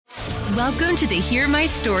Welcome to the Hear My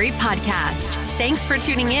Story podcast. Thanks for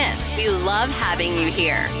tuning in. We love having you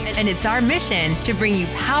here. And it's our mission to bring you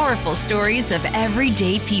powerful stories of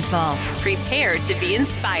everyday people. Prepare to be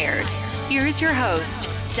inspired. Here's your host,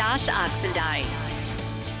 Josh Oxendine.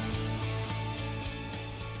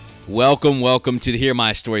 Welcome to the Hear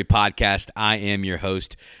My Story podcast. I am your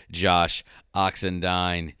host, Josh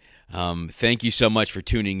Oxendine. Thank you so much for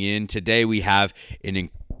tuning in. Today we have an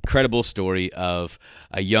incredible story of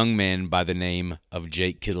a young man by the name of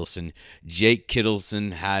Jake Kittleson. Jake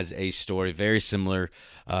Kittleson has a story very similar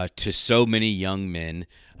to so many young men,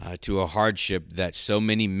 to a hardship that so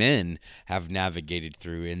many men have navigated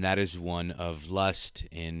through, and that is one of lust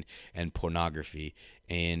and pornography.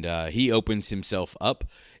 And he opens himself up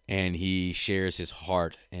and he shares his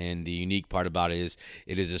heart. And the unique part about it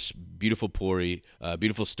is a beautiful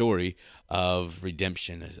story of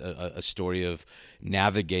redemption, a story of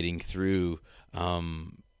navigating through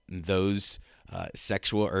those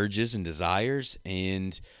sexual urges and desires,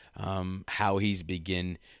 and how he's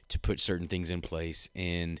begin to put certain things in place,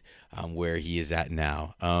 and where he is at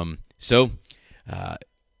now. So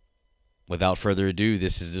without further ado,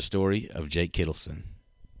 this is the story of Jake Kittleson.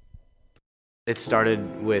 It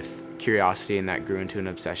started with curiosity, and that grew into an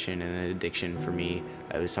obsession and an addiction for me.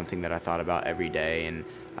 It was something that I thought about every day, and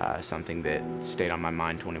something that stayed on my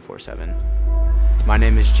mind 24/7. My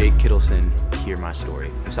name is Jake Kittleson. Hear my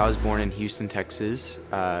story. So I was born in Houston, Texas.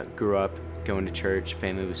 Grew up going to church.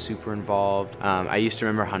 Family was super involved. I used to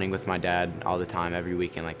remember hunting with my dad all the time, every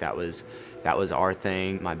weekend. Like that was our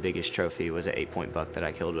thing. My biggest trophy was an 8-point buck that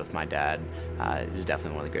I killed with my dad. It is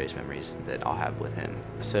definitely one of the greatest memories that I'll have with him.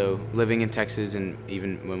 So living in Texas, and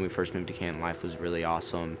even when we first moved to Canton, life was really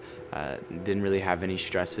awesome. Didn't really have any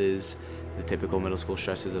stresses, the typical middle school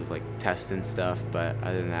stresses of like tests and stuff. But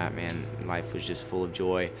other than that, man, life was just full of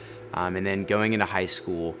joy. And then going into high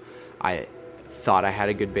school, I thought I had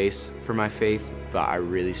a good base for my faith, but I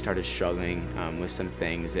really started struggling with some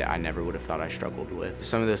things that I never would have thought I struggled with.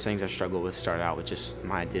 Some of those things I struggled with started out with just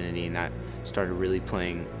my identity, and that started really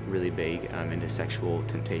playing really big into sexual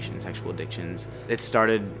temptation, sexual addictions. It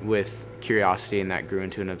started with curiosity, and that grew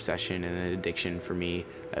into an obsession and an addiction for me.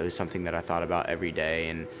 It was something that I thought about every day,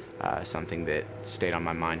 and something that stayed on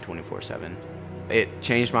my mind 24/7. It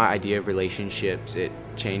changed my idea of relationships. It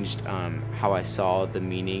changed how I saw the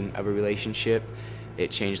meaning of a relationship.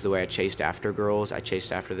 It changed the way I chased after girls. I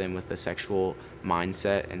chased after them with a sexual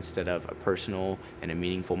mindset instead of a personal and a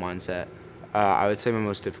meaningful mindset. I would say my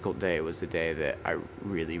most difficult day was the day that I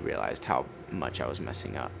really realized how much I was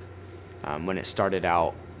messing up. When it started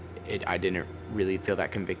out, I didn't really feel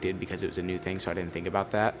that convicted because it was a new thing, so I didn't think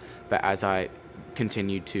about that. But as I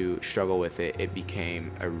continued to struggle with it, it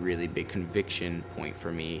became a really big conviction point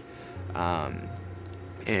for me.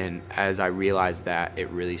 And as I realized that, it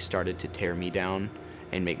really started to tear me down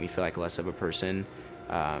and make me feel like less of a person.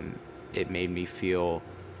 It made me feel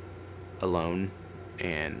alone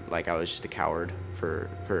and like I was just a coward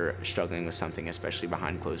for struggling with something, especially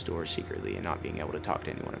behind closed doors secretly, and not being able to talk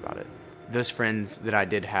to anyone about it. Those friends that I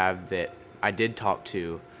did have that I did talk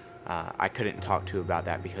to, I couldn't talk to about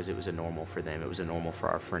that because it was a normal for them. It was a normal for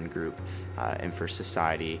our friend group and for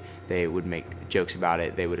society. They would make jokes about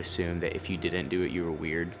it. They would assume that if you didn't do it, you were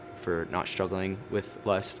weird for not struggling with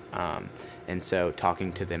lust. And so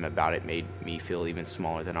talking to them about it made me feel even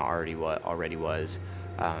smaller than I already was.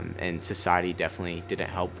 And society definitely didn't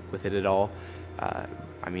help with it at all.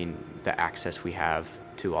 I mean, the access we have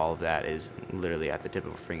to all of that is literally at the tip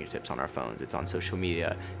of our fingertips on our phones. It's on social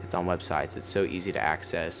media, it's on websites, it's so easy to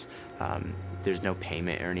access. There's no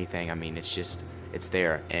payment or anything. I mean, it's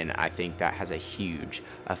there, and I think that has a huge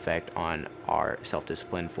effect on our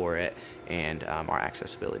self-discipline for it and our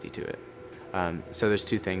accessibility to it. So there's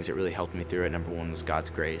two things that really helped me through it. Number one was God's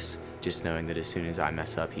grace, just knowing that as soon as I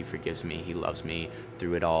mess up, He forgives me, He loves me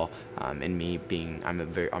through it all. And me being, I'm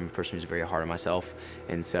a person who's very hard on myself,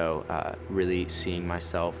 and so really seeing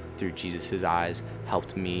myself through Jesus's eyes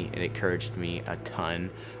helped me and encouraged me a ton.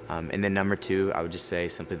 And then number two, I would just say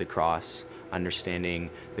simply the cross. Understanding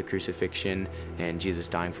the crucifixion and Jesus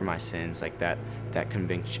dying for my sins, like that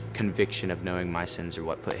conviction of knowing my sins are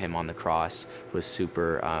what put Him on the cross was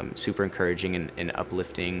super encouraging and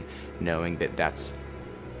uplifting, knowing that that's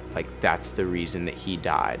the reason that He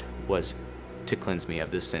died, was to cleanse me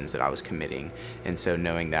of the sins that I was committing. And so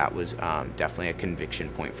knowing that was definitely a conviction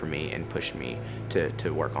point for me and pushed me to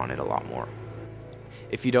work on it a lot more.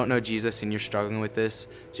 If you don't know Jesus and you're struggling with this,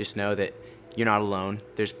 just know that you're not alone.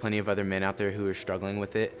 There's plenty of other men out there who are struggling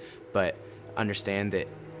with it, but understand that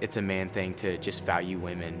it's a man thing to just value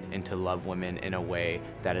women and to love women in a way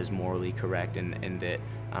that is morally correct, and that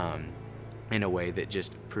in a way that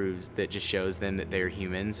just shows them that they're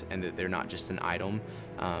humans and that they're not just an item.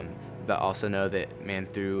 But also know that, man,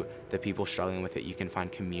 through the people struggling with it, you can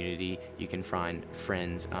find community, you can find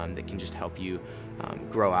friends that can just help you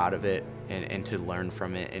grow out of it and to learn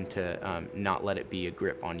from it, and to not let it be a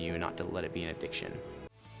grip on you, and not to let it be an addiction.